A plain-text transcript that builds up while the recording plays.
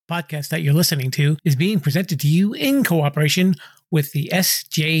podcast that you're listening to is being presented to you in cooperation with the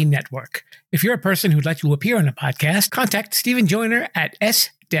SJ Network. If you're a person who'd like to appear on a podcast, contact Stephen Joyner at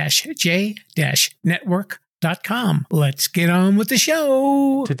s-j-network.com. Let's get on with the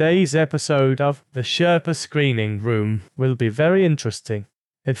show. Today's episode of The Sherpa Screening Room will be very interesting.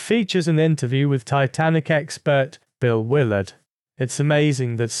 It features an interview with Titanic expert Bill Willard. It's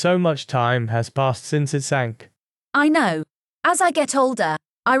amazing that so much time has passed since it sank. I know. As I get older,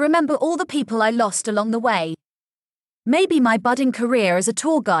 I remember all the people I lost along the way. Maybe my budding career as a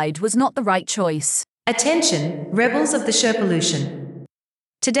tour guide was not the right choice. Attention, rebels of the Sherpolution.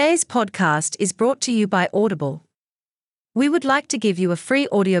 Today's podcast is brought to you by Audible. We would like to give you a free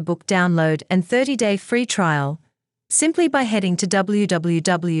audiobook download and 30-day free trial simply by heading to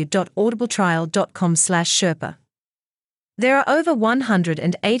www.audibletrial.com/Sherpa. There are over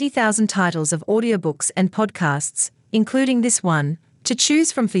 180,000 titles of audiobooks and podcasts, including this one, to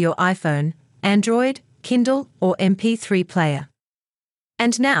choose from for your iPhone, Android, Kindle, or MP3 player.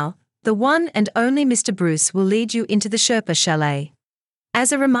 And now, the one and only Mr. Bruce will lead you into the Sherpa Chalet.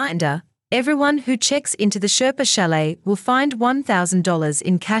 As a reminder, everyone who checks into the Sherpa Chalet will find $1,000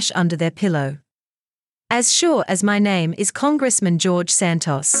 in cash under their pillow. As sure as my name is Congressman George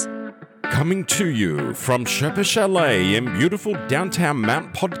Santos. Coming to you from Sherpa Chalet in beautiful downtown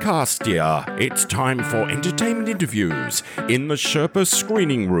Mount Podcastia, it's time for entertainment interviews in the Sherpa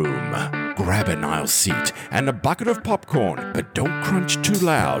Screening Room. Grab an aisle seat and a bucket of popcorn, but don't crunch too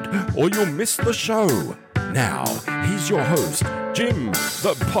loud or you'll miss the show. Now, here's your host, Jim,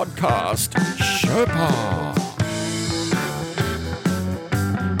 the Podcast Sherpa.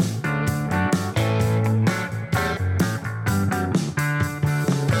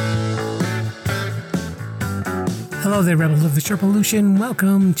 Hello there, rebels of the Sherpolution.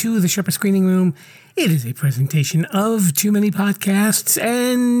 Welcome to the Sherpa Screening Room. It is a presentation of Too Many Podcasts,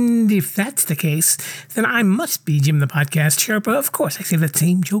 and if that's the case, then I must be Jim the Podcast Sherpa. Of course, I say that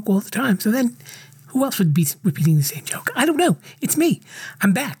same joke all the time, so then who else would be repeating the same joke? I don't know. It's me.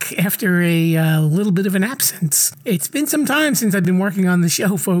 I'm back after a little bit of an absence. It's been some time since I've been working on the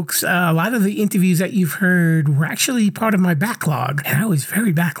show, folks. A lot of the interviews that you've heard were actually part of my backlog, and I was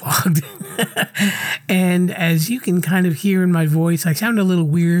very backlogged. And as you can kind of hear in my voice, I sound a little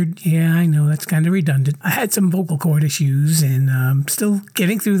weird. Yeah, I know, that's kind of redundant. I had some vocal cord issues, and I'm still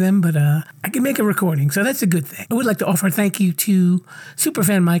getting through them, but I can make a recording, so that's a good thing. I would like to offer a thank you to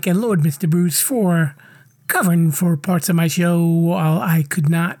Superfan Mike and Lord Mr. Bruce for covering for parts of my show while I could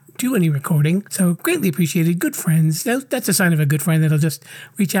not do any recording. So greatly appreciated. Good friends. That's a sign of a good friend that'll just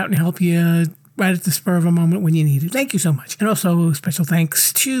reach out and help you right at the spur of a moment when you need it. Thank you so much. And also special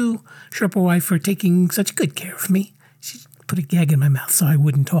thanks to Sherpa Wife for taking such good care of me. She put a gag in my mouth so I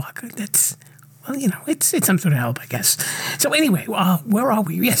wouldn't talk. That's, well, you know, it's some sort of help, I guess. So anyway, where are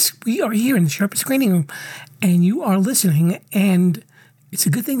we? Yes, we are here in the Sherpa Screening Room, and you are listening, and it's a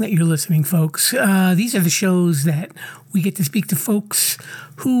good thing that you're listening, folks. These are the shows that we get to speak to folks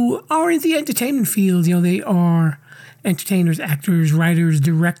who are in the entertainment field. You know, they are entertainers, actors, writers,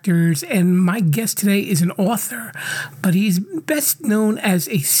 directors, and my guest today is an author, but he's best known as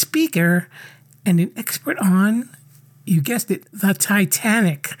a speaker and an expert on, you guessed it, the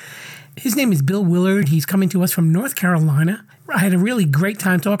Titanic. His name is Bill Willard. He's coming to us from North Carolina. I had a really great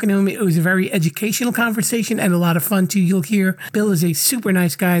time talking to him. It was a very educational conversation and a lot of fun, too. You'll hear Bill is a super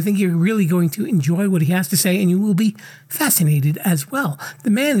nice guy. I think you're really going to enjoy what he has to say, and you will be fascinated as well.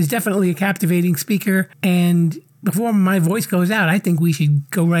 The man is definitely a captivating speaker, and before my voice goes out, I think we should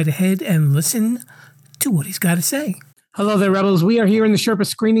go right ahead and listen to what he's got to say. Hello there, Rebels. We are here in the Sherpa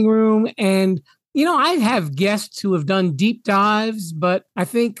Screening Room, and you know, I have guests who have done deep dives, but I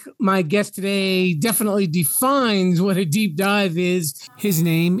think my guest today definitely defines what a deep dive is. His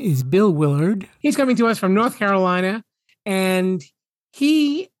name is Bill Willard. He's coming to us from North Carolina, and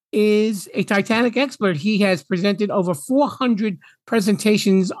he is a Titanic expert. He has presented over 400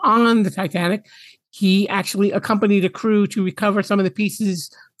 presentations on the Titanic. He actually accompanied a crew to recover some of the pieces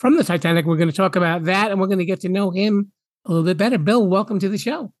from the Titanic. We're going to talk about that, and we're going to get to know him a little bit better. Bill, welcome to the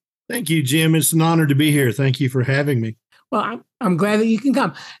show. Thank you, Jim. It's an honor to be here. Thank you for having me. Well, I'm glad that you can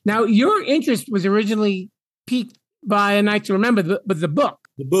come. Now, your interest was originally piqued by A Night to Remember, but the book.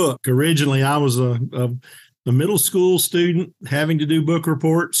 The book. Originally, I was a middle school student having to do book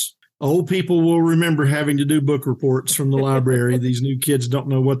reports. Old people will remember having to do book reports from the library. These new kids don't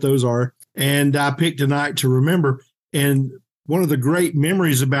know what those are. And I picked A Night to Remember. And one of the great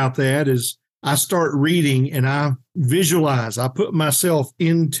memories about that is I start reading and I visualize. I put myself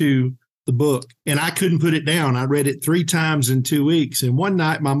into the book and I couldn't put it down. I read it 3 times in 2 weeks. And one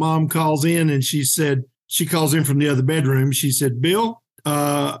night my mom calls in and she calls in from the other bedroom. She said, "Bill,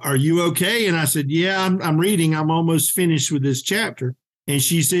 are you okay? And I said, yeah, I'm reading. I'm almost finished with this chapter. And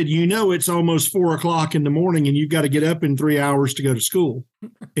she said, it's almost 4:00 in the morning and you've got to get up in 3 hours to go to school.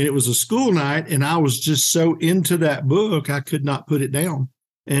 And it was a school night. And I was just so into that book, I could not put it down.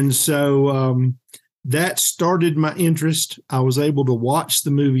 And so that started my interest. I was able to watch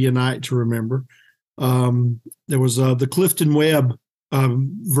the movie A Night to Remember. There was the Clifton Webb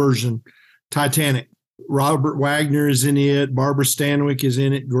version, Titanic. Robert Wagner is in it. Barbara Stanwyck is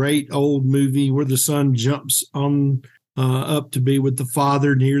in it. Great old movie where the son jumps on up to be with the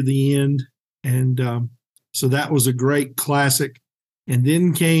father near the end. And so that was a great classic. And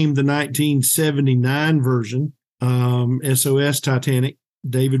then came the 1979 version, SOS Titanic.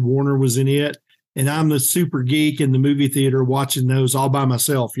 David Warner was in it. And I'm the super geek in the movie theater watching those all by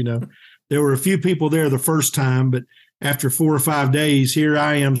myself. There were a few people there the first time, but after 4 or 5 days, here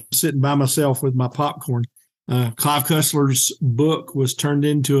I am sitting by myself with my popcorn. Clive Cussler's book was turned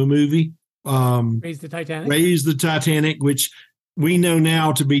into a movie. Raise the Titanic. Raise the Titanic, which we know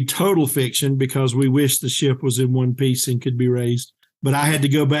now to be total fiction because we wish the ship was in one piece and could be raised. But I had to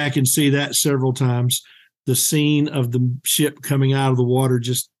go back and see that several times. The scene of the ship coming out of the water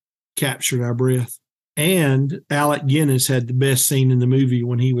just captured our breath. And Alec Guinness had the best scene in the movie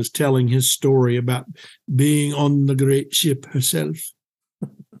when he was telling his story about being on the great ship herself.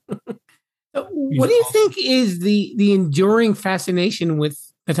 What do you think is the enduring fascination with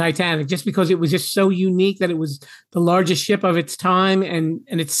the Titanic? Just because it was just so unique that it was the largest ship of its time and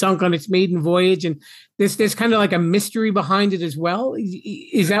it sunk on its maiden voyage, and there's kind of like a mystery behind it as well.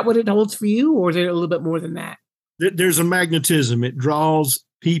 Is that what it holds for you, or is it a little bit more than that? There's a magnetism. It draws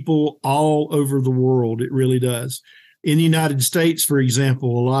people all over the world. It really does. In the United States, for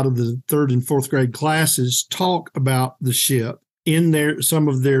example, a lot of the 3rd and 4th grade classes talk about the ship in some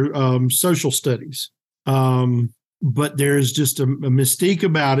of their social studies. But there is just a mystique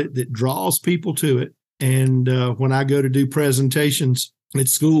about it that draws people to it. And when I go to do presentations at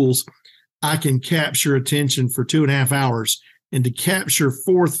schools, I can capture attention for 2.5 hours. And to capture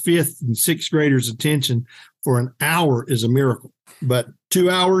 4th, 5th, and 6th graders' attention for an hour is a miracle. But 2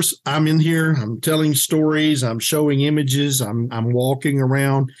 hours, I'm in here, I'm telling stories, I'm showing images, I'm walking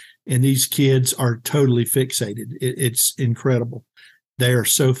around, and these kids are totally fixated. It's incredible. They are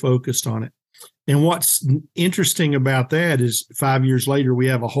so focused on it. And what's interesting about that is 5 years later, we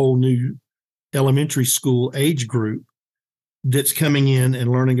have a whole new elementary school age group that's coming in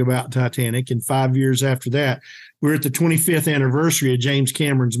and learning about Titanic. And 5 years after that, we're at the 25th anniversary of James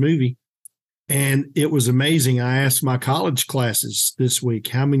Cameron's movie. And it was amazing. I asked my college classes this week,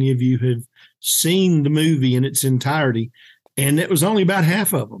 how many of you have seen the movie in its entirety? And it was only about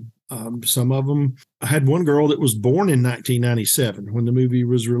half of them. Some of them, I had one girl that was born in 1997 when the movie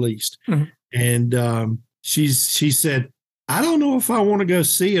was released. Mm-hmm. And she said, I don't know if I want to go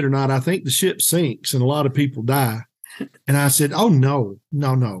see it or not. I think the ship sinks and a lot of people die. And I said, oh, no.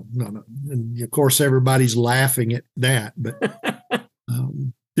 And of course, everybody's laughing at that. But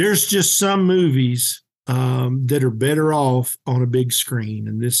there's just some movies that are better off on a big screen.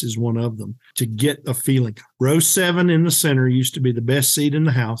 And this is one of them to get a feeling. Row 7 in the center used to be the best seat in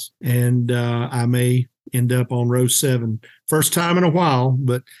the house. And I may end up on row 7. First time in a while,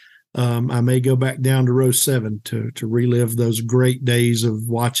 but I may go back down to row 7 to relive those great days of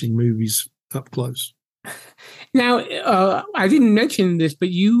watching movies up close. Now, I didn't mention this, but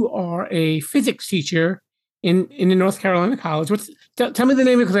you are a physics teacher in the North Carolina College. Tell me the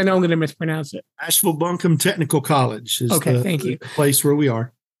name because I know I'm going to mispronounce it. Asheville Buncombe Technical College is thank you. The place where we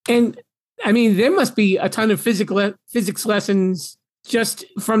are. And I mean, there must be a ton of physics lessons just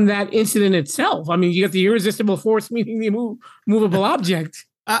from that incident itself. I mean, you got the irresistible force meeting the movable object.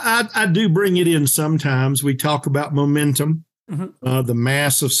 I do bring it in sometimes. We talk about momentum, the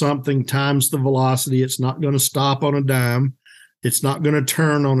mass of something times the velocity. It's not going to stop on a dime. It's not going to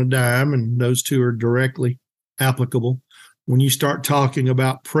turn on a dime, and those two are directly applicable. When you start talking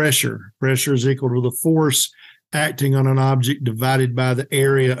about pressure is equal to the force acting on an object divided by the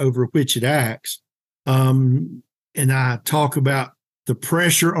area over which it acts. And I talk about the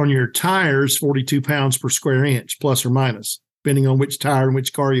pressure on your tires, 42 pounds per square inch, plus or minus, depending on which tire and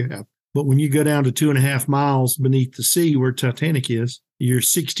which car you have. But when you go down to 2.5 miles beneath the sea where Titanic is, you're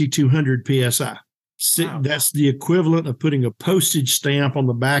 6,200 PSI. Wow. That's the equivalent of putting a postage stamp on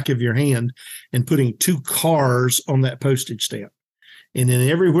the back of your hand and putting 2 cars on that postage stamp. And then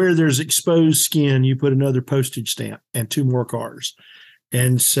everywhere there's exposed skin, you put another postage stamp and 2 more cars.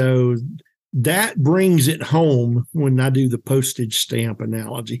 And so that brings it home when I do the postage stamp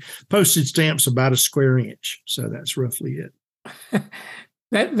analogy. Postage stamp's about a square inch. So that's roughly it.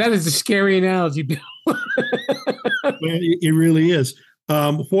 That is a scary analogy, Bill. Well, it really is.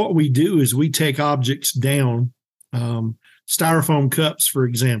 What we do is we take objects down. Styrofoam cups, for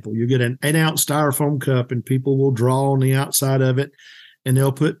example, you get an 8-ounce styrofoam cup and people will draw on the outside of it and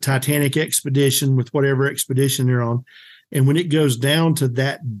they'll put Titanic Expedition with whatever expedition they're on. And when it goes down to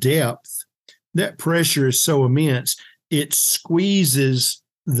that depth, that pressure is so immense, it squeezes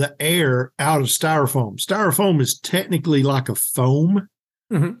the air out of styrofoam. Styrofoam is technically like a foam.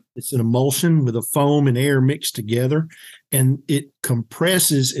 Mm-hmm. It's an emulsion with a foam and air mixed together, and it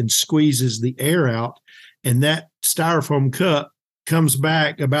compresses and squeezes the air out. And that styrofoam cup comes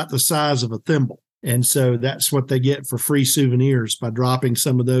back about the size of a thimble. And so that's what they get for free souvenirs by dropping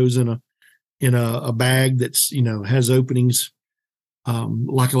some of those in a bag that's, has openings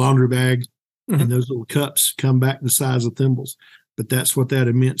like a laundry bag. Mm-hmm. And those little cups come back the size of thimbles. But that's what that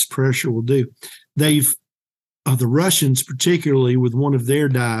immense pressure will do. The Russians, particularly with one of their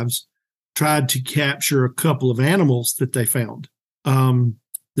dives, tried to capture a couple of animals that they found.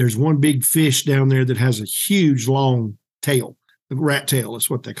 There's one big fish down there that has a huge long tail. A rat tail is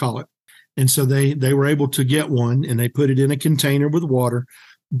what they call it. And so they were able to get one, and they put it in a container with water,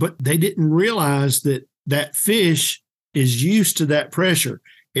 but they didn't realize that fish is used to that pressure.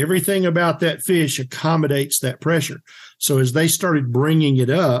 Everything about that fish accommodates that pressure. So as they started bringing it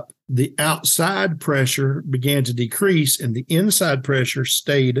up, the outside pressure began to decrease and the inside pressure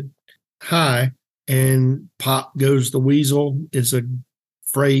stayed high, and pop goes the weasel is a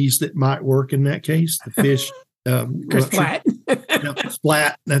phrase that might work in that case. The fish splat.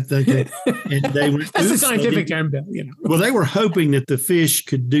 Splat. And they went, that's a scientific term, Bill. Well, they were hoping that the fish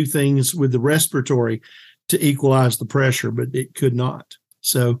could do things with the respiratory to equalize the pressure, but it could not.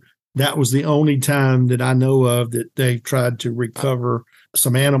 So that was the only time that I know of that they tried to recover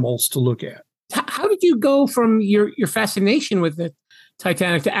some animals to look at. How did you go from your fascination with the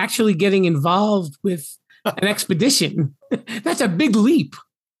Titanic to actually getting involved with an expedition? That's a big leap.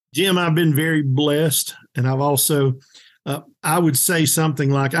 Jim, I've been very blessed. And I've also, I would say something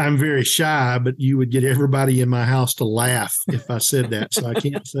like, I'm very shy, but you would get everybody in my house to laugh if I said that. So I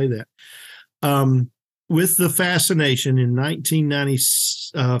can't say that. With the fascination in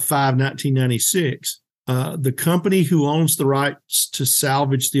 1995, 1996, the company who owns the rights to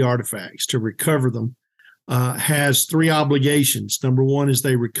salvage the artifacts, to recover them, has 3 obligations. Number 1 is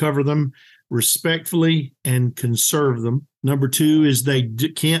they recover them respectfully and conserve them. Number 2 is they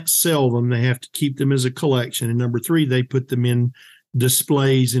can't sell them. They have to keep them as a collection. And number 3, they put them in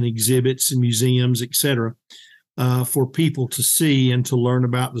displays and exhibits and museums, etc., for people to see and to learn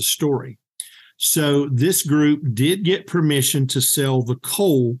about the story. So this group did get permission to sell the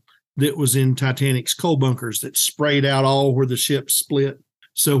coal that was in Titanic's coal bunkers that sprayed out all where the ship split.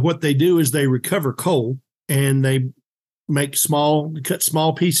 So what they do is they recover coal and they cut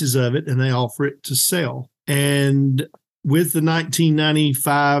small pieces of it, and they offer it to sell. And with the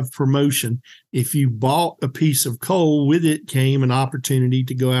 1995 promotion, if you bought a piece of coal, with it came an opportunity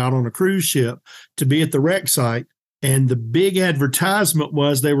to go out on a cruise ship to be at the wreck site. And the big advertisement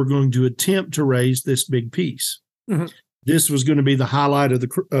was they were going to attempt to raise this big piece. Mm-hmm. This was going to be the highlight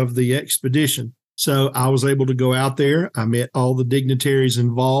of the expedition. So I was able to go out there. I met all the dignitaries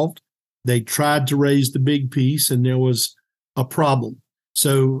involved. They tried to raise the big piece, and there was a problem.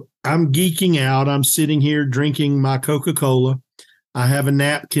 So I'm geeking out. I'm sitting here drinking my Coca-Cola. I have a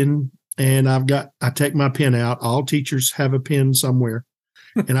napkin, and I take my pen out. All teachers have a pen somewhere.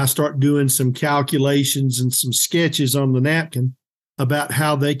 And I start doing some calculations and some sketches on the napkin about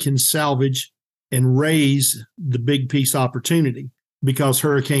how they can salvage and raise the big piece opportunity, because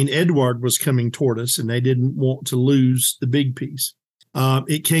Hurricane Edward was coming toward us and they didn't want to lose the big piece.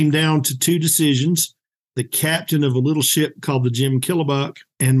 It came down to 2 decisions: the captain of a little ship called the Jim Killebuck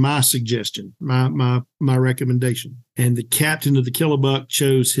and my suggestion, my recommendation. And the captain of the Killebuck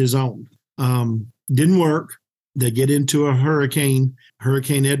chose his own. Didn't work. They get into a hurricane.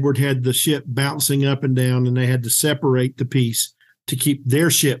 Hurricane Edward had the ship bouncing up and down, and they had to separate the piece to keep their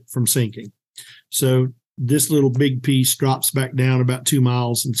ship from sinking. So this little big piece drops back down about 2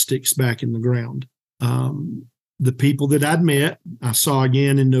 miles and sticks back in the ground. The people that I'd met, I saw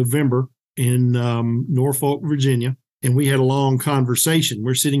again in November in Norfolk, Virginia, and we had a long conversation.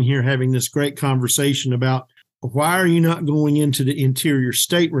 We're sitting here having this great conversation about, why are you not going into the interior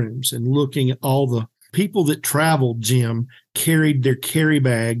staterooms and looking at all the people that traveled, Jim, carried their carry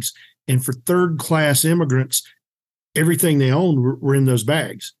bags, and for third-class immigrants, everything they owned were in those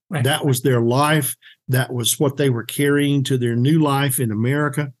bags. Right. That was their life. That was what they were carrying to their new life in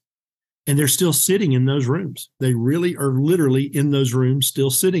America. And they're still sitting in those rooms. They really are literally in those rooms, still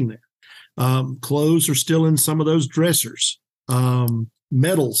sitting there. Clothes are still in some of those dressers.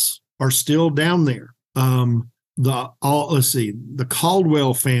 Medals are still down there. the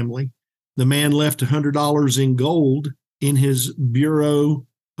Caldwell family, the man left $100 in gold in his bureau,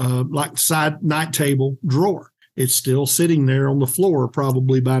 like side night table drawer. It's still sitting there on the floor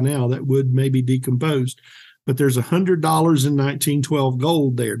probably by now. That wood may be decomposed, but there's $100 in 1912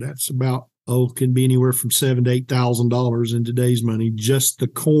 gold there. That's about, can be anywhere from $7,000 to $8,000 in today's money, just the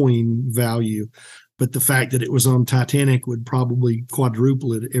coin value. But the fact that it was on Titanic would probably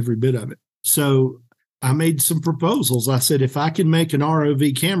quadruple it, every bit of it. So I made some proposals. I said, if I can make an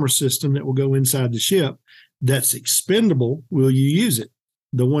ROV camera system that will go inside the ship that's expendable, will you use it?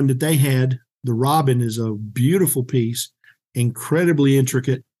 The one that they had, the Robin, is a beautiful piece, incredibly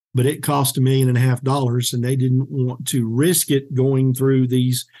intricate, but it cost $1.5 million, and they didn't want to risk it going through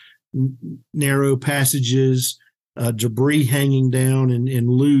these narrow passages, debris hanging down, and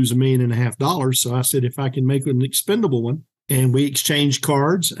lose $1.5 million. So I said, if I can make an expendable one, and we exchanged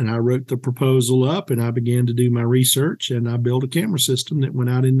cards, and I wrote the proposal up, and I began to do my research, and I built a camera system that went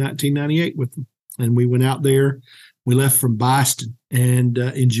out in 1998 with them. And we went out there. We left from Boston and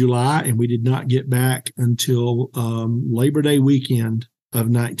in July, and we did not get back until Labor Day weekend of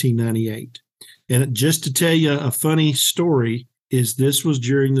 1998. And just to tell you a funny story, is this was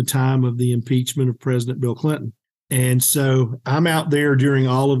during the time of the impeachment of President Bill Clinton. And so I'm out there during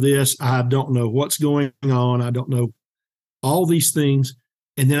all of this. I don't know what's going on. I don't know all these things.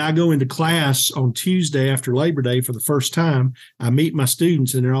 And then I go into class on Tuesday after Labor Day for the first time. I meet my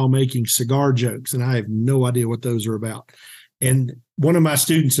students, and they're all making cigar jokes, and I have no idea what those are about. And one of my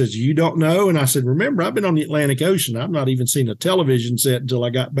students says, "You don't know?" And I said, "Remember, I've been on the Atlantic Ocean. I've not even seen a television set until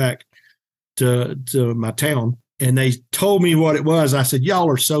I got back to my town." And they told me what it was. I said, "Y'all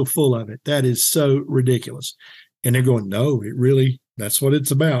are so full of it. That is so ridiculous." And they're going, "No, that's what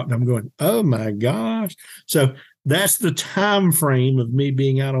it's about." And I'm going, "Oh my gosh." So that's the time frame of me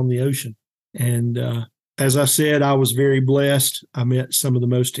being out on the ocean. And as I said, I was very blessed. I met some of the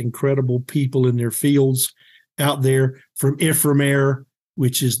most incredible people in their fields out there, from Ifremer,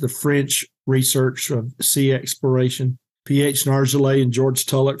 which is the French research of sea exploration, P.H. Nargeolet and George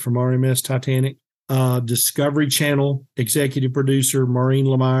Tulloch from RMS Titanic, Discovery Channel executive producer Maureen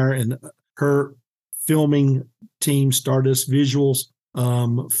Lemire and her filming team, Stardust Visuals,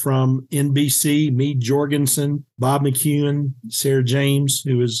 from NBC, Meade Jorgensen, Bob McEwen, Sarah James,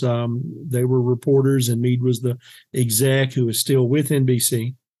 who was, they were reporters, and Meade was the exec who is still with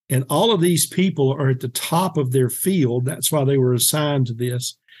NBC. And all of these people are at the top of their field. That's why they were assigned to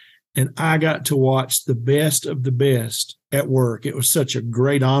this. And I got to watch the best of the best at work. It was such a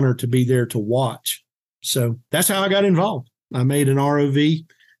great honor to be there to watch. So that's how I got involved. I made an ROV.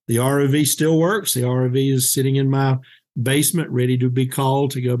 The ROV still works. The ROV is sitting in my basement, ready to be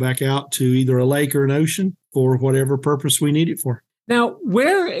called to go back out to either a lake or an ocean for whatever purpose we need it for. Now,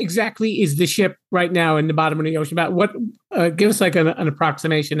 where exactly is the ship right now in the bottom of the ocean? About what? Give us like an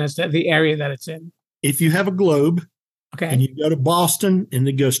approximation as to the area that it's in. If you have a globe, okay, and you go to Boston and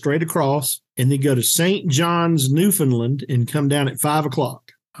then go straight across, and then go to St. John's, Newfoundland, and come down at 5:00.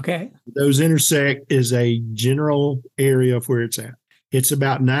 Okay, those intersect is a general area of where it's at. It's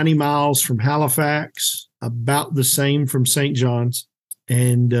about 90 miles from Halifax, about the same from St. John's,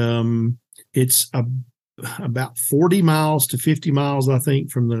 and it's about 40 miles to 50 miles, I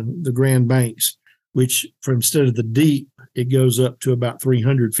think, from the Grand Banks, which instead of the deep, it goes up to about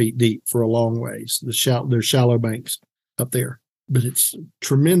 300 feet deep for a long ways. There's shallow banks up there, but it's a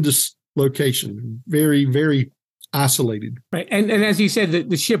tremendous location, very, very isolated. Right, and as you said,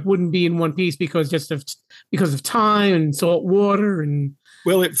 the ship wouldn't be in one piece because of time and salt water and.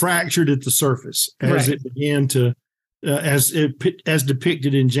 Well, it fractured at the surface as it began to. As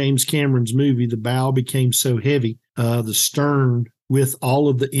depicted in James Cameron's movie, the bow became so heavy, the stern with all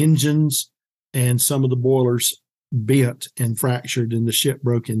of the engines and some of the boilers bent and fractured, and the ship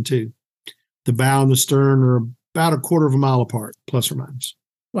broke in two. The bow and the stern are about 1/4 mile apart, plus or minus.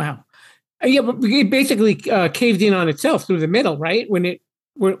 Wow. Yeah, but it basically caved in on itself through the middle, right? When it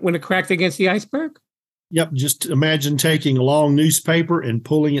cracked against the iceberg? Yep. Just imagine taking a long newspaper and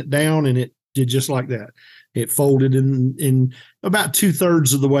pulling it down, and it did just like that. It folded in about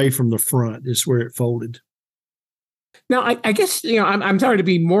 2/3 of the way from the front is where it folded. Now, I guess, I'm sorry to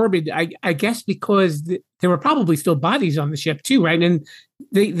be morbid. I guess because there were probably still bodies on the ship too, right? And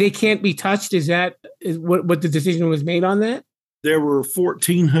they can't be touched. Is what the decision was made on that? There were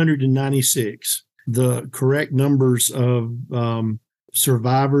 1,496. The correct numbers of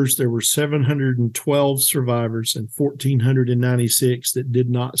survivors, there were 712 survivors and 1,496 that did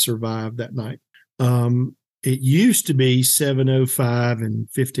not survive that night. It used to be 705 and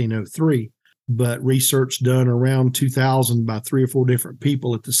 1,503, but research done around 2000 by 3 or 4 different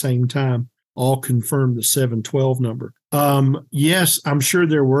people at the same time all confirmed the 712 number. Yes, I'm sure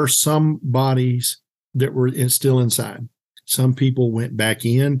there were some bodies that were still inside. Some people went back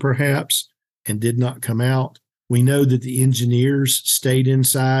in, perhaps, and did not come out. We know that the engineers stayed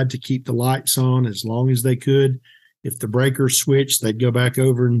inside to keep the lights on as long as they could. If the breaker switched, they'd go back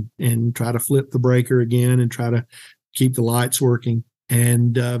over and try to flip the breaker again and try to keep the lights working.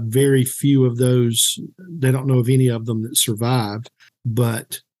 And very few of those, they don't know of any of them that survived.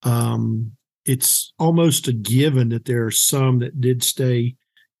 But it's almost a given that there are some that did stay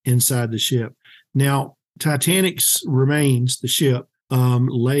inside the ship. Now, Titanic's remains, the ship,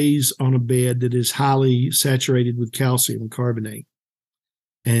 lays on a bed that is highly saturated with calcium carbonate.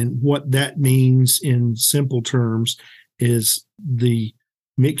 And what that means in simple terms is the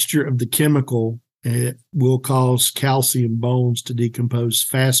mixture of the chemical will cause calcium bones to decompose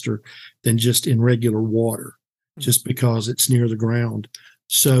faster than just in regular water, just because it's near the ground.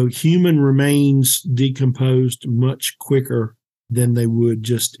 So human remains decomposed much quicker than they would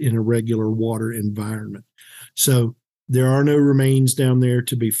just in a regular water environment. So there are no remains down there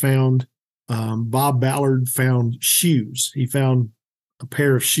to be found. Bob Ballard found shoes. He found a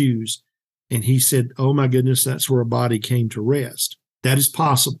pair of shoes, and he said, "Oh my goodness, that's where a body came to rest." That is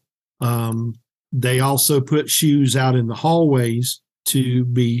possible. They also put shoes out in the hallways to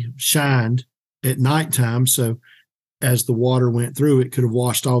be shined at nighttime. So as the water went through, it could have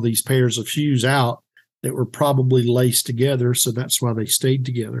washed all these pairs of shoes out that were probably laced together. So that's why they stayed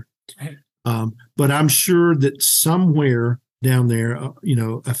together. Right. But I'm sure that somewhere down there,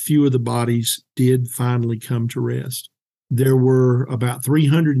 a few of the bodies did finally come to rest. There were about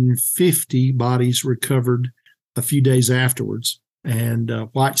 350 bodies recovered a few days afterwards, and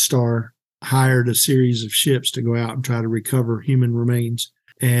White Star hired a series of ships to go out and try to recover human remains.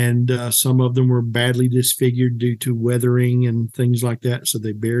 And some of them were badly disfigured due to weathering and things like that, so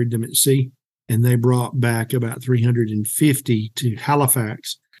they buried them at sea. And they brought back about 350 to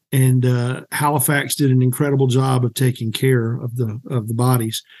Halifax. And Halifax did an incredible job of taking care of the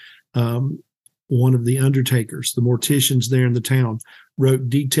bodies. One of the undertakers, the morticians there in the town, wrote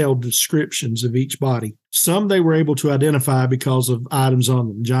detailed descriptions of each body. Some they were able to identify because of items on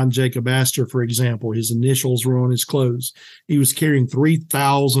them. John Jacob Astor, for example, his initials were on his clothes. He was carrying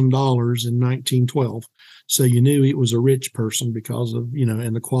 $3,000 in 1912. So you knew it was a rich person because of,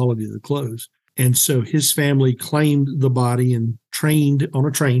 and the quality of the clothes. And so his family claimed the body and trained on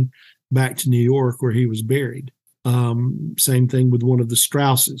a train back to New York where he was buried. Same thing with one of the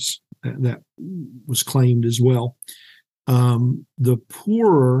Strausses that was claimed as well. The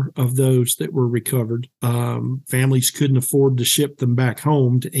poorer of those that were recovered, families couldn't afford to ship them back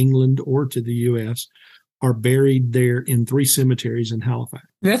home to England or to the U.S., are buried there in 3 cemeteries in Halifax.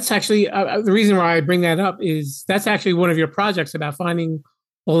 That's actually the reason why I bring that up is that's actually one of your projects about finding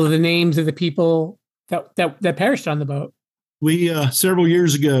all of the names of the people that perished on the boat. We, several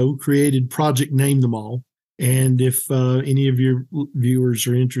years ago, created Project Name Them All. And if any of your viewers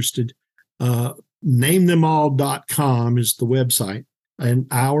are interested, namethemall.com is the website. And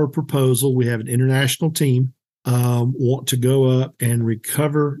our proposal, we have an international team, want to go up and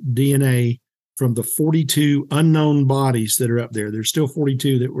recover DNA from the 42 unknown bodies that are up there. There's still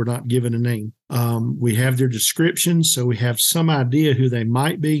 42 that were not given a name. We have their descriptions, so we have some idea who they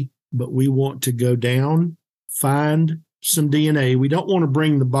might be, but we want to go down, find some DNA. We don't want to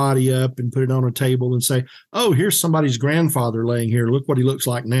bring the body up and put it on a table and say, "Oh, here's somebody's grandfather laying here. Look what he looks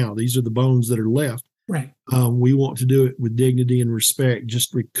like now. These are the bones that are left." Right. We want to do it with dignity and respect.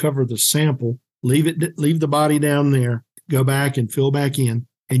 Just recover the sample, leave the body down there, go back and fill back in,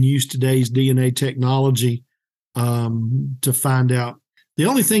 and use today's DNA technology to find out. The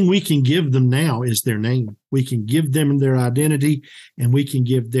only thing we can give them now is their name. We can give them their identity, and we can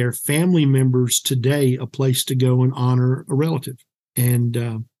give their family members today a place to go and honor a relative.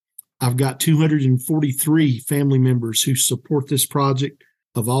 And I've got 243 family members who support this project.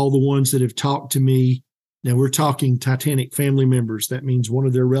 Of all the ones that have talked to me, now we're talking Titanic family members. That means one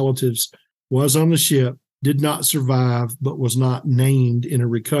of their relatives was on the ship, did not survive, but was not named in a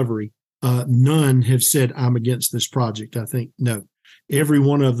recovery. None have said, "I'm against this project." I think no. Every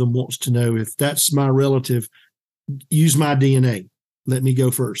one of them wants to know, if that's my relative, use my DNA. Let me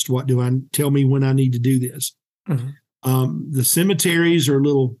go first. Tell me when I need to do this? Mm-hmm. The cemeteries are a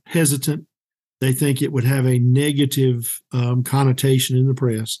little hesitant. They think it would have a negative connotation in the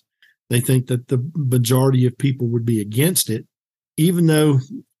press. They think that the majority of people would be against it, even though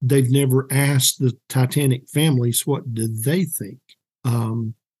they've never asked the Titanic families what do they think.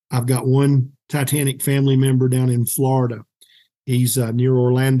 I've got one Titanic family member down in Florida. He's near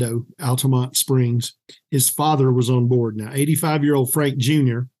Orlando, Altamont Springs. His father was on board. Now, 85-year-old Frank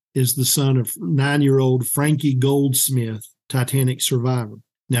Jr. is the son of 9-year-old Frankie Goldsmith, Titanic survivor.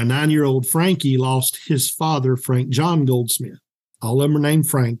 Now, 9-year-old Frankie lost his father, Frank John Goldsmith. All of them are named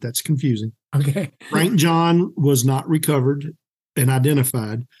Frank. That's confusing. Okay. Frank John was not recovered and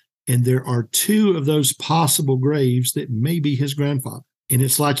identified. And there are 2 of those possible graves that may be his grandfather. And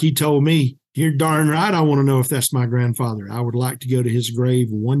it's like he told me, you're darn right, I want to know if that's my grandfather. I would like to go to his grave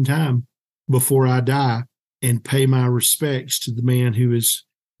one time before I die and pay my respects to the man who is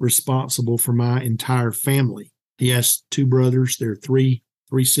responsible for my entire family. He has 2 brothers. There are three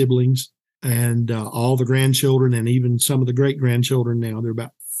siblings, and all the grandchildren, and even some of the great-grandchildren now. There are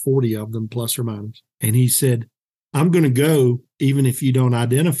about 40 of them, plus or minus. And he said, I'm going to go even if you don't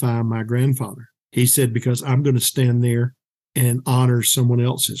identify my grandfather. He said, because I'm going to stand there and honor someone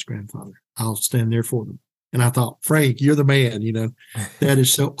else's grandfather. I'll stand there for them. And I thought, Frank, you're the man, That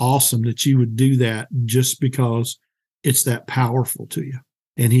is so awesome that you would do that just because it's that powerful to you.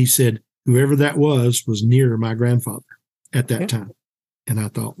 And he said, whoever that was near my grandfather at that time. And I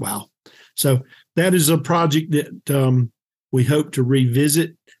thought, wow. So that is a project that we hope to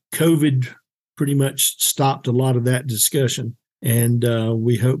revisit. COVID pretty much stopped a lot of that discussion, and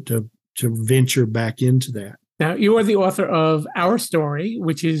we hope to venture back into that. Now, you are the author of Our Story,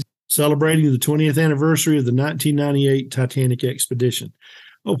 which is celebrating the 20th anniversary of the 1998 Titanic expedition.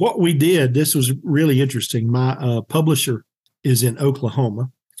 What we did, this was really interesting. My publisher is in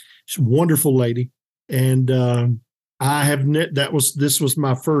Oklahoma. She's a wonderful lady, and this was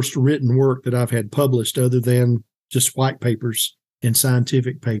my first written work that I've had published, other than just white papers and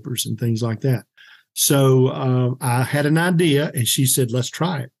scientific papers and things like that. So I had an idea, and she said, let's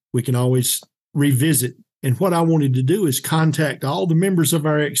try it. We can always revisit. And what I wanted to do is contact all the members of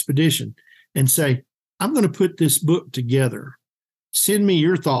our expedition and say, I'm going to put this book together. Send me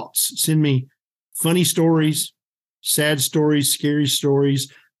your thoughts. Send me funny stories, sad stories, scary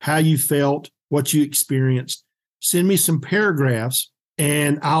stories, how you felt, what you experienced. Send me some paragraphs,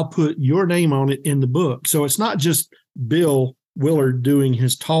 and I'll put your name on it in the book. So it's not just Bill Willard doing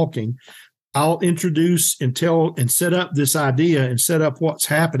his talking. I'll introduce and tell and set up this idea and set up what's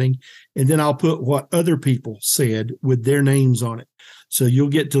happening, and then I'll put what other people said with their names on it. So you'll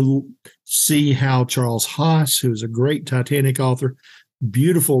get to see how Charles Haas, who's a great Titanic author,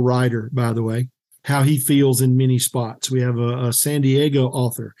 beautiful writer, by the way, how he feels in many spots. We have a San Diego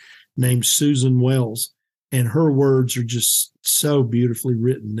author named Susan Wells, and her words are just so beautifully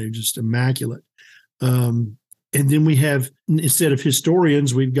written. They're just immaculate. And then we have, instead of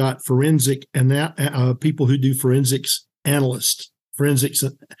historians, we've got forensic and people who do forensics analysts. Forensics,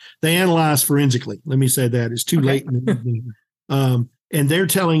 they analyze forensically. Let me say that. It's too late. And they're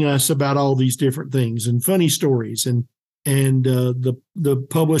telling us about all these different things and funny stories. And the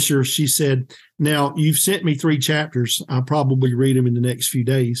publisher, she said, now you've sent me 3 chapters. I'll probably read them in the next few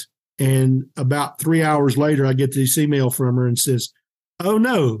days. And about 3 hours later, I get this email from her and says, oh,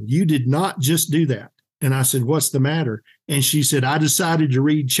 no, you did not just do that. And I said, what's the matter? And she said, I decided to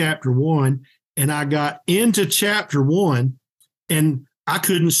read chapter 1, and I got into chapter 1 and I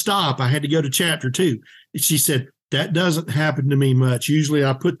couldn't stop. I had to go to chapter 2. And she said, that doesn't happen to me much. Usually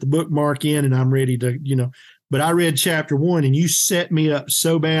I put the bookmark in and I'm ready to, but I read chapter 1 and you set me up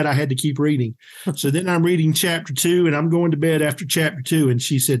so bad I had to keep reading. So then I'm reading chapter 2 and I'm going to bed after chapter 2. And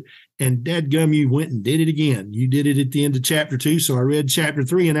she said, and dadgum, you went and did it again. You did it at the end of chapter 2. So I read chapter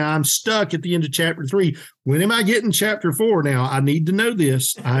 3 and now I'm stuck at the end of chapter 3. When am I getting chapter 4 now? I need to know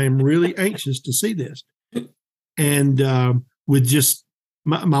this. I am really anxious to see this. And with just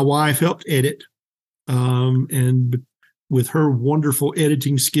my wife helped edit. And with her wonderful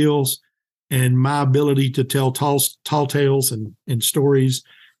editing skills and my ability to tell tall tales and stories,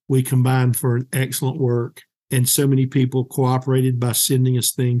 we combined for an excellent work. And so many people cooperated by sending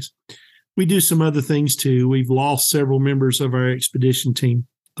us things. We do some other things too. We've lost several members of our expedition team.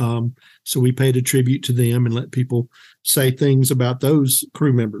 So we paid a tribute to them and let people say things about those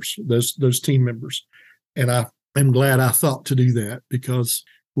crew members, those team members. And I'm glad I thought to do that, because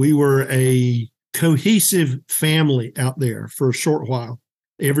we were a cohesive family out there for a short while.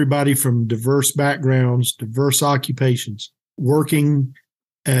 Everybody from diverse backgrounds, diverse occupations, working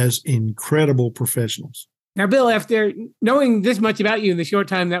as incredible professionals. Now, Bill, after knowing this much about you in the short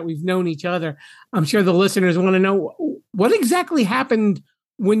time that we've known each other, I'm sure the listeners want to know what exactly happened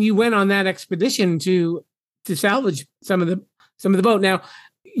when you went on that expedition to salvage some of the boat. Now,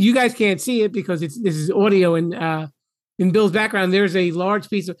 you guys can't see it because this is audio, and in Bill's background, there's a large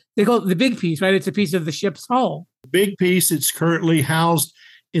piece of, they call it the big piece, right? It's a piece of the ship's hull. Big piece. It's currently housed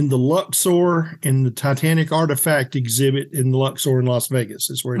in the Luxor in the Titanic Artifact exhibit in the Luxor in Las Vegas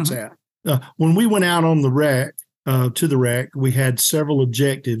is where it's at. When we went out on the wreck, to the wreck, we had several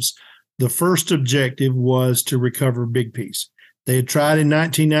objectives. The first objective was to recover Big Piece. They had tried in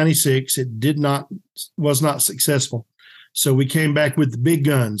 1996. It was not successful. So we came back with the big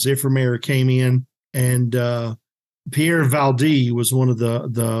guns. Ifremer came in, and Pierre Valdy was one of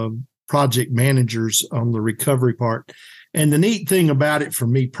the project managers on the recovery part. And the neat thing about it for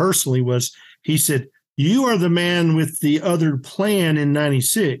me personally was he said, "You are the man with the other plan in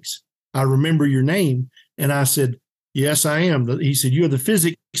 96. I remember your name." And I said, "Yes, I am." He said, "You're the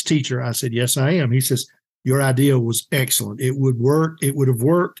physics teacher." I said, "Yes, I am." He says, "Your idea was excellent. It would work. It would have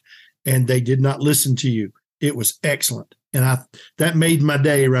worked. And they did not listen to you. It was excellent." And that made my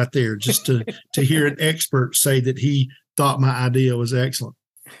day right there, just to hear an expert say that he thought my idea was excellent.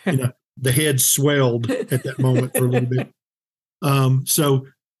 The head swelled at that moment for a little bit. So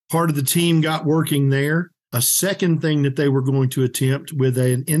part of the team got working there. A second thing that they were going to attempt with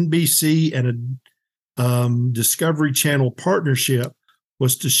an NBC and a Discovery Channel partnership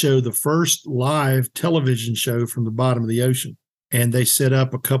was to show the first live television show from the bottom of the ocean. And they set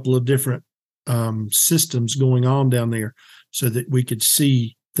up a couple of different systems going on down there so that we could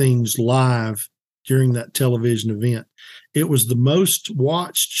see things live during that television event. It was the most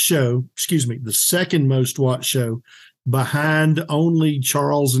watched show, the second most watched show behind only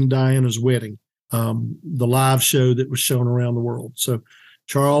Charles and Diana's wedding, the live show that was shown around the world. So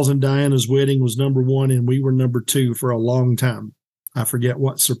Charles and Diana's wedding was number one, and we were number two for a long time. I forget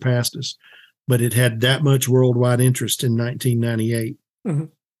what surpassed us, but it had that much worldwide interest in 1998. Mm-hmm.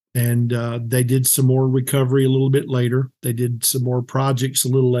 And they did some more recovery a little bit later. They did some more projects a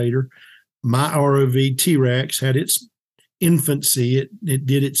little later. My ROV T-Rex had its infancy. It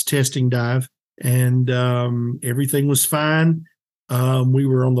did its testing dive, and everything was fine. We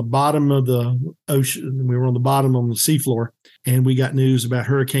were on the bottom of the ocean. We were on the bottom on the seafloor, and we got news about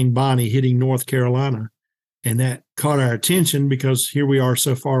Hurricane Bonnie hitting North Carolina. And that caught our attention because here we are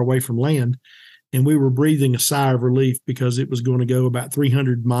so far away from land. And we were breathing a sigh of relief because it was going to go about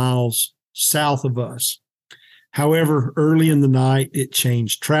 300 miles south of us. However, early in the night, it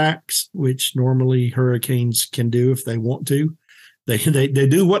changed tracks, which normally hurricanes can do if they want to. They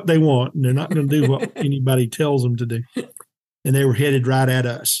do what they want, and they're not going to do what anybody tells them to do. And they were headed right at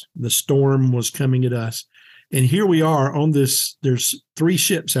us. The storm was coming at us. And here we are on this. There's 3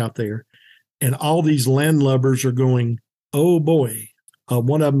 ships out there, and all these landlubbers are going, oh boy.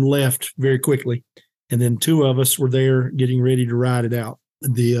 One of them left very quickly, and then 2 of us were there getting ready to ride it out.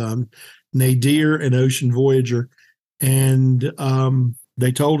 The Nadir and Ocean Voyager. And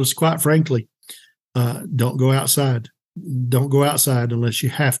they told us, quite frankly, don't go outside. Don't go outside unless you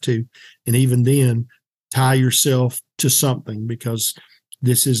have to. And even then, tie yourself to something, because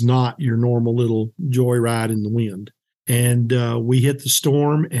this is not your normal little joyride in the wind. And we hit the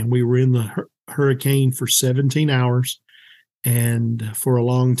storm, and we were in the hurricane for 17 hours. And for a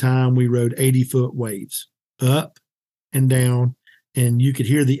long time, we rode 80-foot waves up and down. And you could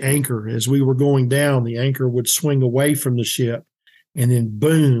hear the anchor. As we were going down, the anchor would swing away from the ship. And then,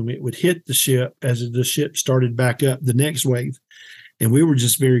 boom, it would hit the ship as the ship started back up the next wave. And we were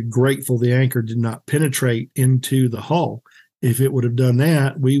just very grateful the anchor did not penetrate into the hull. If it would have done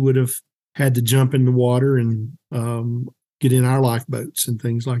that, we would have had to jump in the water and get in our lifeboats and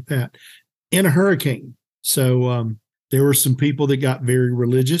things like that in a hurricane. So there were some people that got very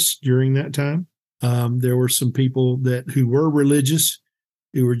religious during that time. There were some people who were religious,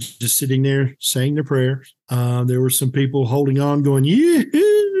 who were just sitting there saying their prayers. There were some people holding on, going,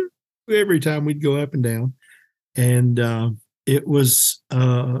 "Yoo-hoo," every time we'd go up and down. And it was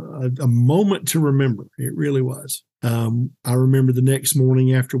a moment to remember. It really was. I remember the next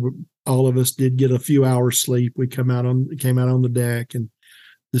morning, after all of us did get a few hours sleep, we came out on the deck, and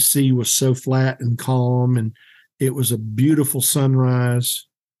the sea was so flat and calm, and it was a beautiful sunrise,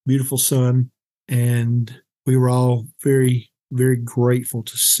 beautiful sun. And we were all very, very grateful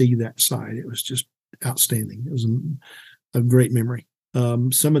to see that sight. It was just outstanding. It was a great memory.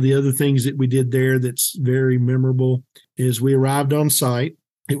 Some of the other things that we did there that's very memorable is we arrived on site.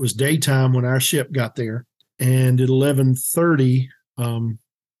 It was daytime when our ship got there. And at 11:30,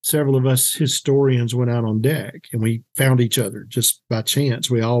 several of us historians went out on deck, and we found each other just by chance.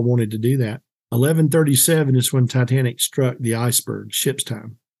 We all wanted to do that. 11:37 is when Titanic struck the iceberg, ship's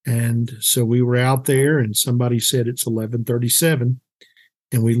time. And so we were out there, and somebody said it's 11:37,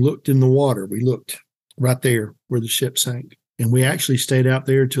 and we looked in the water. We looked right there where the ship sank, and we actually stayed out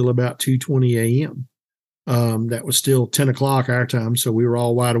there till about 2:20 a.m. That was still 10 o'clock our time, so we were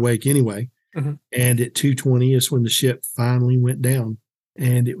all wide awake anyway. Mm-hmm. And at 2:20 is when the ship finally went down,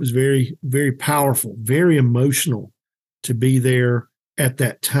 and it was very, very powerful, very emotional to be there at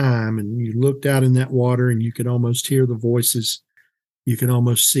that time, and you looked out in that water and you could almost hear the voices. You can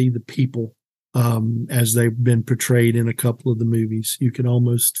almost see the people as they've been portrayed in a couple of the movies. You can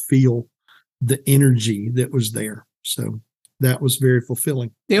almost feel the energy that was there. So that was very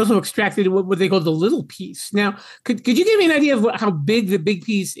fulfilling. They also extracted what they call the little piece. Now, could you give me an idea of how big the big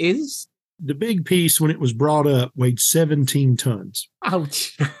piece is? The big piece, when it was brought up, weighed 17 tons.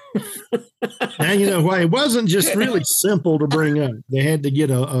 Ouch. And it wasn't just really simple to bring up. They had to get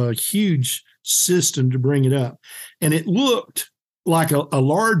a huge system to bring it up. And it looked like a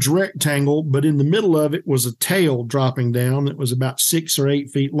large rectangle, but in the middle of it was a tail dropping down that was about 6 or 8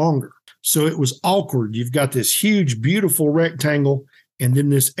 feet longer. So it was awkward. You've got this huge, beautiful rectangle and then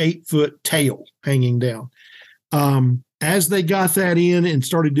this 8-foot tail hanging down. As they got that in and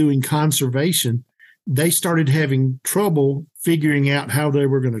started doing conservation, they started having trouble figuring out how they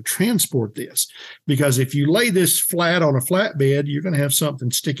were going to transport this. Because if you lay this flat on a flatbed, you're going to have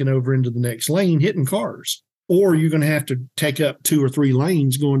something sticking over into the next lane hitting cars, or you're going to have to take up 2 or 3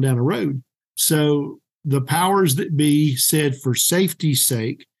 lanes going down a road. So the powers that be said, for safety's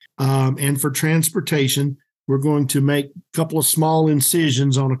sake and for transportation, we're going to make a couple of small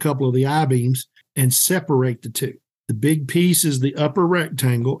incisions on a couple of the I-beams and separate the two. The big piece is the upper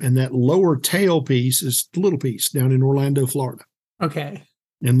rectangle, and that lower tail piece is the little piece down in Orlando, Florida. Okay.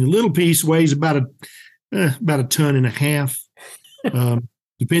 And the little piece weighs about a ton and a half.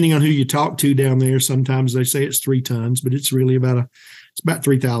 Depending on who you talk to down there, sometimes they say it's 3 tons, but it's really about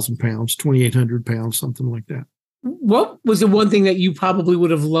 3,000 pounds, 2,800 pounds, something like that. What was the one thing that you probably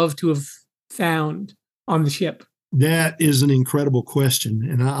would have loved to have found on the ship? That is an incredible question.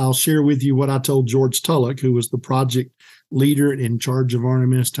 And I'll share with you what I told George Tulloch, who was the project leader in charge of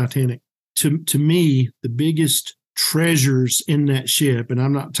RMS Titanic. To me, the biggest treasures in that ship, and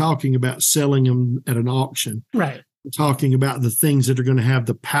I'm not talking about selling them at an auction. Right. I'm talking about the things that are going to have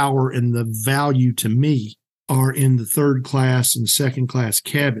the power and the value to me, are in the 3rd class and 2nd class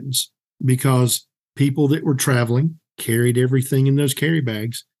cabins, because people that were traveling carried everything in those carry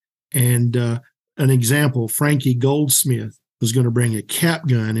bags. And an example, Frankie Goldsmith was going to bring a cap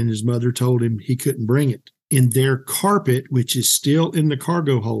gun, and his mother told him he couldn't bring it. In their carpet, which is still in the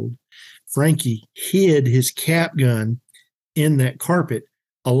cargo hold, Frankie hid his cap gun in that carpet,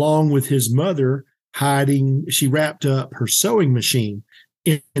 along with his mother hiding. She wrapped up her sewing machine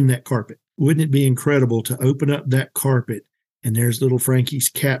in that carpet. Wouldn't it be incredible to open up that carpet and there's little Frankie's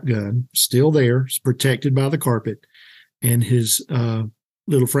cap gun still there, it's protected by the carpet, and his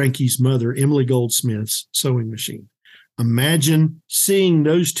little Frankie's mother, Emily Goldsmith's sewing machine. Imagine seeing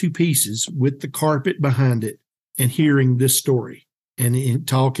those 2 pieces with the carpet behind it and hearing this story and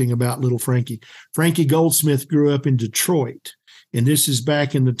talking about little Frankie. Frankie Goldsmith grew up in Detroit, and this is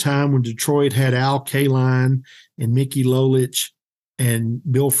back in the time when Detroit had Al Kaline and Mickey Lolich and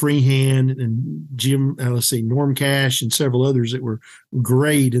Bill Freehan and Norm Cash and several others that were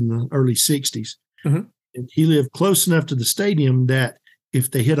great in the early 60s. Mm-hmm. And he lived close enough to the stadium that if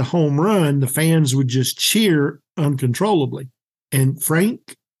they hit a home run, the fans would just cheer uncontrollably. And Frankie,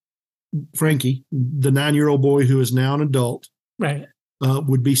 the 9-year-old boy who is now an adult, right,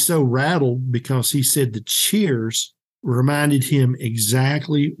 would be so rattled because he said the cheers reminded him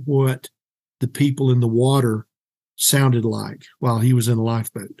exactly what the people in the water sounded like while he was in a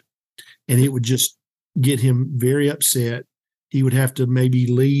lifeboat. And it would just get him very upset. He would have to maybe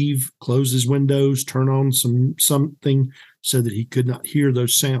leave, close his windows, turn on something so that he could not hear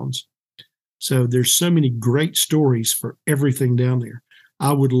those sounds. So there's so many great stories for everything down there.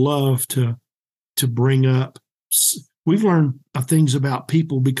 I would love to bring up. We've learned things about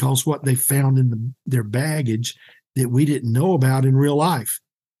people because what they found in their baggage that we didn't know about in real life.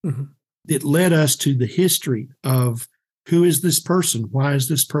 Mm-hmm. It led us to the history of who is this person? Why is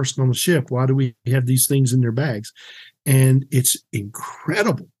this person on the ship? Why do we have these things in their bags? And it's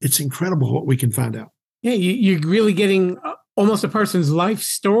incredible. It's incredible what we can find out. Yeah, you're really getting almost a person's life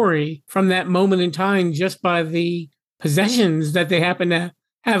story from that moment in time just by the possessions that they happen to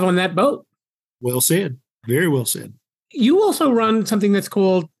have on that boat. Well said. Very well said. You also run something that's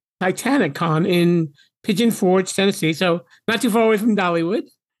called Titanic Con in Pigeon Forge, Tennessee. So not too far away from Dollywood.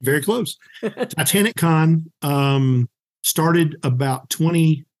 Very close. Titanic Con started about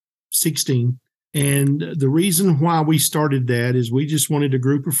 2016. And the reason why we started that is we just wanted a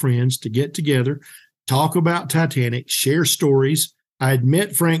group of friends to get together, talk about Titanic, share stories. I had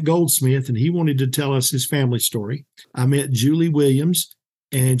met Frank Goldsmith, and he wanted to tell us his family story. I met Julie Williams,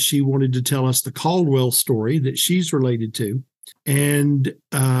 and she wanted to tell us the Caldwell story that she's related to. And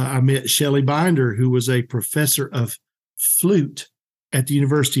I met Shelley Binder, who was a professor of flute at the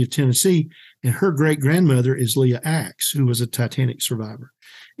University of Tennessee, and her great-grandmother is Leah Axe, who was a Titanic survivor.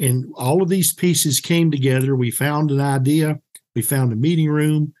 And all of these pieces came together. We found an idea. We found a meeting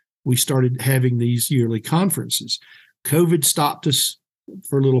room. We started having these yearly conferences. COVID stopped us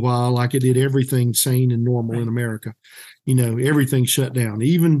for a little while, like it did everything sane and normal in America. Everything shut down.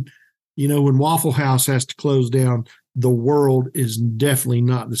 Even, when Waffle House has to close down, the world is definitely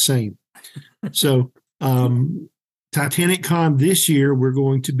not the same. So, Titanic Con this year, we're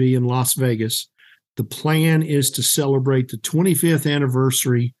going to be in Las Vegas. The plan is to celebrate the 25th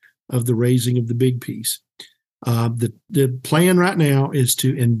anniversary of the raising of the Big Piece. The plan right now is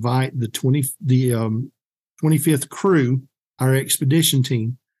to invite the 25th crew, our expedition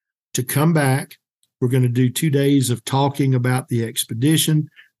team, to come back. We're going to do 2 days of talking about the expedition,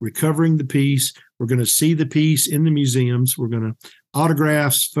 recovering the piece. We're going to see the piece in the museums. We're going to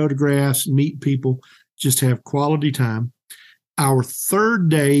autographs, photographs, meet people, just have quality time. Our third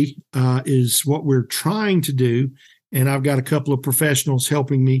day is what we're trying to do, and I've got a couple of professionals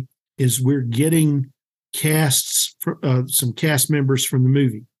helping me, is we're getting some cast members from the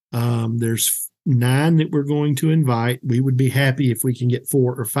movie. There's 9 that we're going to invite. We would be happy if we can get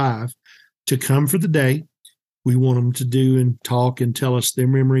 4 or 5 to come for the day. We want them to do and talk and tell us their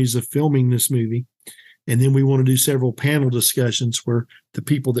memories of filming this movie. And then we want to do several panel discussions where the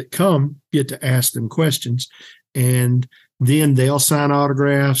people that come get to ask them questions. And then they'll sign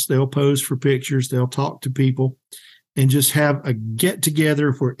autographs, they'll pose for pictures, they'll talk to people, and just have a get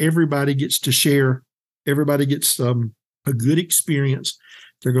together where everybody gets to share. Everybody gets a good experience.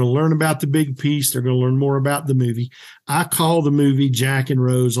 They're going to learn about the Big Piece. They're going to learn more about the movie. I call the movie Jack and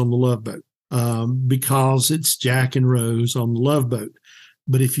Rose on the Love Boat because it's Jack and Rose on the Love Boat.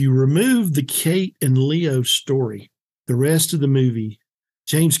 But if you remove the Kate and Leo story, the rest of the movie,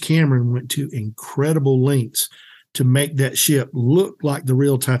 James Cameron went to incredible lengths to make that ship look like the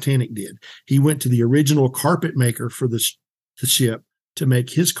real Titanic did. He went to the original carpet maker for the ship to make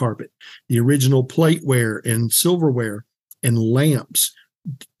his carpet, the original plateware and silverware and lamps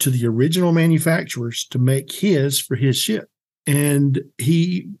to the original manufacturers to make his for his ship. And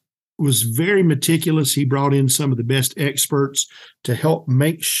he was very meticulous. He brought in some of the best experts to help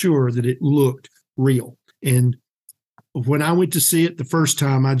make sure that it looked real. And when I went to see it the first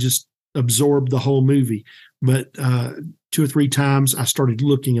time, I just absorbed the whole movie. But 2 or 3 times, I started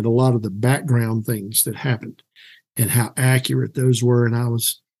looking at a lot of the background things that happened and how accurate those were. And I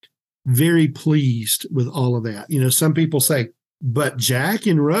was very pleased with all of that. Some people say, but Jack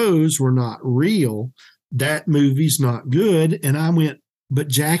and Rose were not real. That movie's not good. And I went, but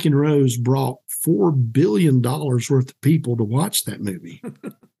Jack and Rose brought $4 billion worth of people to watch that movie.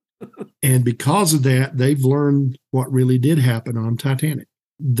 And because of that, they've learned what really did happen on Titanic.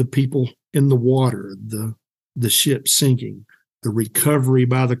 The people in the water, the ship sinking, the recovery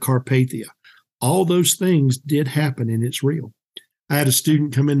by the Carpathia, all those things did happen, and it's real. I had a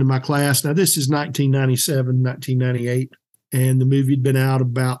student come into my class. Now, this is 1997, 1998, and the movie had been out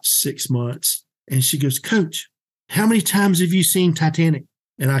about 6 months. And she goes, Coach, how many times have you seen Titanic?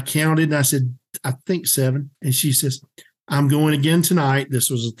 And I counted, and I said, I think 7. And she says, I'm going again tonight. This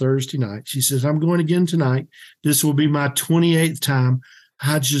was a Thursday night. She says, I'm going again tonight. This will be my 28th time.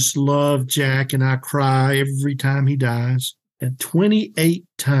 I just love Jack, and I cry every time he dies. And 28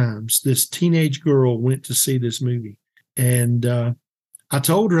 times this teenage girl went to see this movie. And I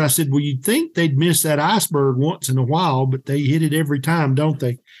told her, I said, well, you'd think they'd miss that iceberg once in a while, but they hit it every time, don't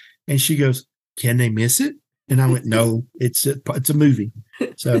they? And she goes, can they miss it? And I went, no, it's a movie.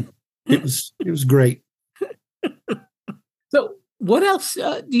 So it was great. So what else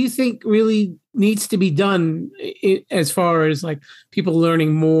do you think really needs to be done as far as like people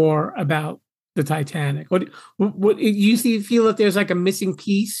learning more about the Titanic? What you feel that there's like a missing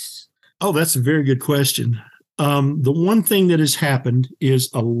piece? Oh, that's a very good question. The one thing that has happened is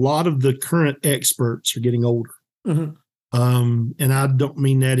a lot of the current experts are getting older. Mm-hmm. And I don't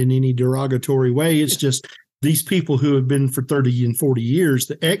mean that in any derogatory way. It's just these people who have been for 30 and 40 years,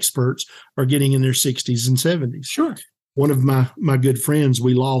 the experts are getting in their 60s and 70s. Sure. One of my good friends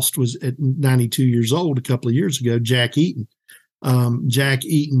we lost was at 92 years old a couple of years ago, Jack Eaton. Jack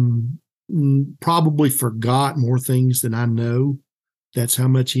Eaton probably forgot more things than I know. That's how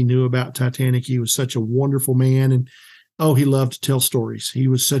much he knew about Titanic. He was such a wonderful man. And, he loved to tell stories. He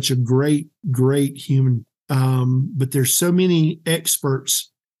was such a great, great human. But there's so many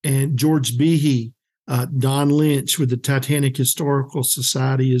experts. And George Behe, Don Lynch with the Titanic Historical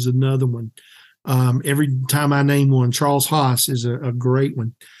Society is another one. Every time I name one, Charles Haas is a great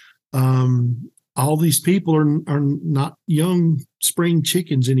one. all these people are not young spring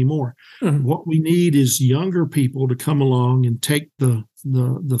chickens anymore. Mm-hmm. What we need is younger people to come along and take the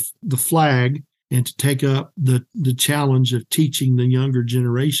flag and to take up the challenge of teaching the younger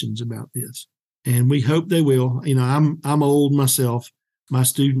generations about this. And we hope they will. You know, I'm old myself. My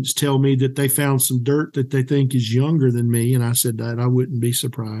students tell me that they found some dirt that they think is younger than me. And I said that I wouldn't be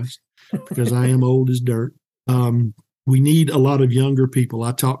surprised because I am old as dirt. We need a lot of younger people.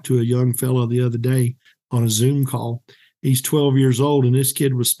 I talked to a young fellow the other day on a Zoom call. He's 12 years old, and this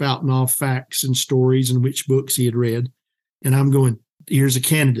kid was spouting off facts and stories and which books he had read. And I'm going, here's a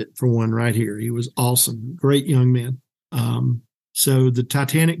candidate for one right here. He was awesome. Great young man. So the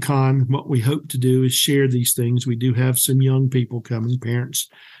Titanic Con, what we hope to do is share these things. We do have some young people coming. Parents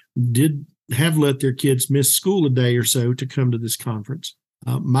did have let their kids miss school a day or so to come to this conference.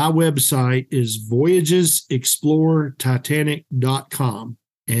 My website is voyagesexplorertitanic.com.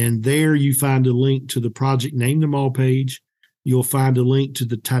 And there you find a link to the Project Name Them All page. You'll find a link to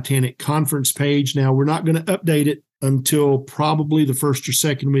the Titanic conference page. Now, we're not going to update it until probably the first or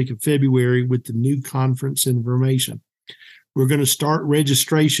second week of February with the new conference information. We're going to start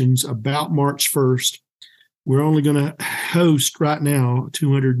registrations about March 1st. We're only going to host right now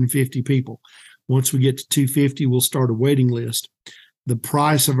 250 people. Once we get to 250, we'll start a waiting list. The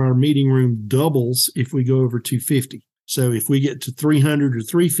price of our meeting room doubles if we go over 250. So if we get to 300 or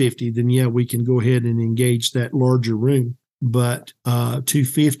 350, then yeah, we can go ahead and engage that larger room. But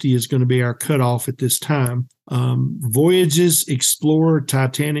 250 is going to be our cutoff at this time.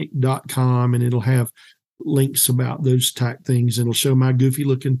 VoyagesExplorerTitanic.com, and it'll have links about those type things. It'll show my goofy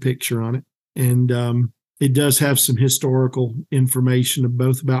looking picture on it. And it does have some historical information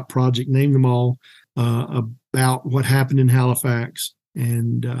both about Project Name Them All, about what happened in Halifax.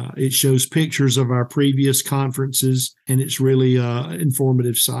 And it shows pictures of our previous conferences, and it's really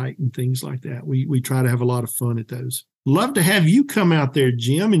informative site and things like that. We try to have a lot of fun at those. Love to have you come out there,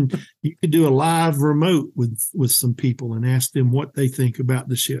 Jim, and you could do a live remote with some people and ask them what they think about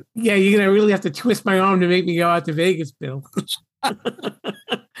the ship. Yeah, you're going to really have to twist my arm to make me go out to Vegas, Bill.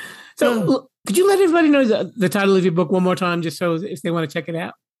 So could you let everybody know the title of your book one more time, just so if they want to check it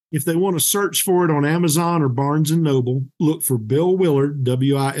out? If they want to search for it on Amazon or Barnes & Noble, look for Bill Willard,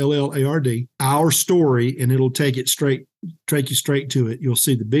 Willard, Our Story, and it'll take you straight to it. You'll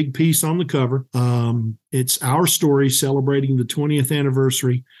see the big piece on the cover. It's Our Story, celebrating the 20th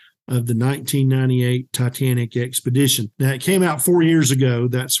anniversary of the 1998 Titanic expedition. Now, it came out 4 years ago.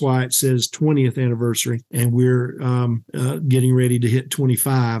 That's why it says 20th anniversary, and we're getting ready to hit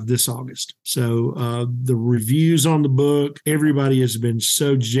 25 this August. So the reviews on the book, everybody has been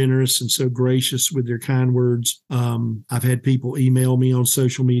so generous and so gracious with their kind words. I've had people email me on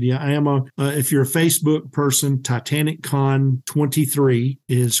social media. I am if you're a Facebook person, Titanic Con 23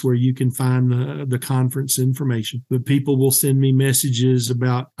 is where you can find the conference information. But people will send me messages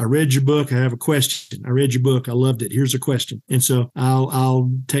about, I read your book. I have a question. I read your book. I loved it. Here's a question. And so I'll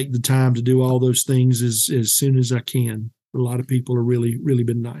take the time to do all those things as soon as I can. A lot of people are really, really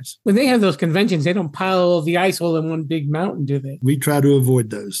been nice. When they have those conventions, they don't pile all the ice all in one big mountain, do they? We try to avoid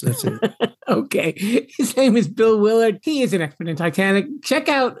those. That's it. Okay. His name is Bill Willard. He is an expert in Titanic. Check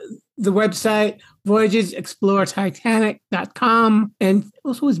out the website, VoyagesExplorerTitanic.com, and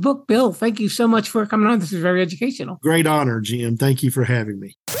also his book. Bill, thank you so much for coming on. This is very educational. Great honor, Jim. Thank you for having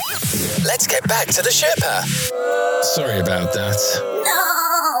me. Let's get back to the Sherpa. Sorry about that.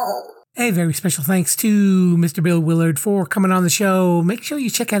 No. A very special thanks to Mr. Bill Willard for coming on the show. Make sure you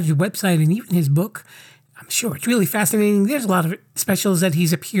check out his website and even his book. I'm sure it's really fascinating. There's a lot of specials that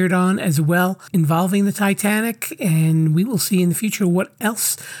he's appeared on as well involving the Titanic, and we will see in the future what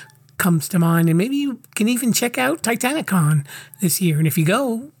else comes to mind. And maybe you can even check out Titanic Con this year. And if you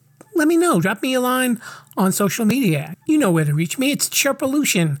go, let me know. Drop me a line on social media. You know where to reach me. It's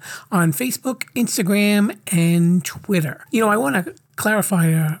Chirpolution on Facebook, Instagram, and Twitter. You know, I want to clarify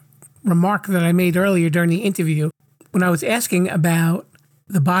a remark that I made earlier during the interview when I was asking about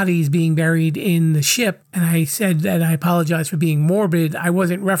the bodies being buried in the ship, and I said that I apologize for being morbid. I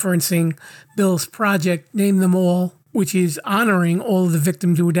wasn't referencing Bill's project, Name Them All, which is honoring all of the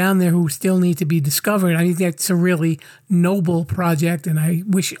victims who were down there who still need to be discovered. I think that's a really noble project, and I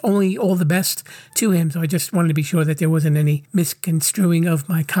wish only all the best to him. So I just wanted to be sure that there wasn't any misconstruing of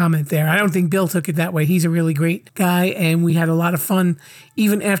my comment there. I don't think Bill took it that way. He's a really great guy, and we had a lot of fun.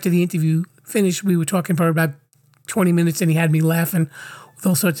 Even after the interview finished, we were talking for about 20 minutes, and he had me laughing with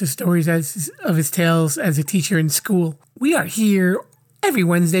all sorts of stories of his tales as a teacher in school. We are here every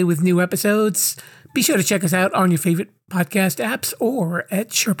Wednesday with new episodes. Be sure to check us out on your favorite podcast apps or at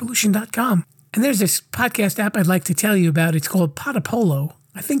Sherpolution.com. And there's this podcast app I'd like to tell you about. It's called Potapolo.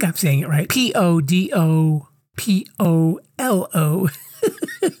 I think I'm saying it right. Podopolo.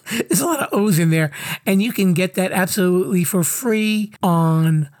 There's a lot of O's in there. And you can get that absolutely for free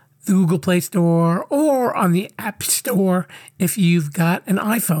on the Google Play Store or on the App Store if you've got an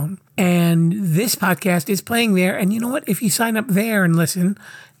iPhone. And this podcast is playing there. And you know what? If you sign up there and listen,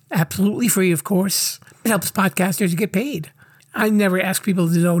 absolutely free, of course, it helps podcasters get paid. I never ask people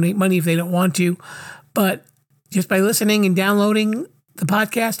to donate money if they don't want to, but just by listening and downloading the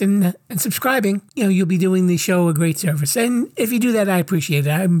podcast and subscribing, you'll be doing the show a great service. And if you do that, I appreciate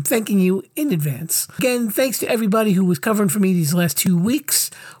it. I'm thanking you in advance. Again, thanks to everybody who was covering for me these last 2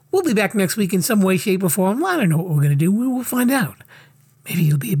 weeks. We'll be back next week in some way, shape, or form. I don't know what we're going to do. We will find out. Maybe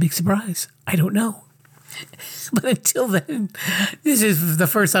it'll be a big surprise. I don't know. But until then, this is the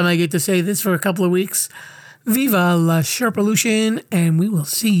first time I get to say this for a couple of weeks. Viva la Sherpolution, and we will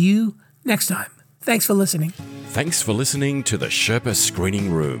see you next time. Thanks for listening. Thanks for listening to the Sherpa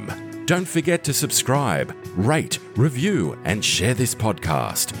Screening Room. Don't forget to subscribe, rate, review, and share this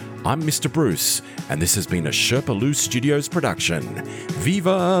podcast. I'm Mr. Bruce, and this has been a Sherpaloo Studios production.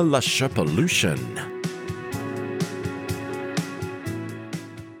 Viva la Sherpolution!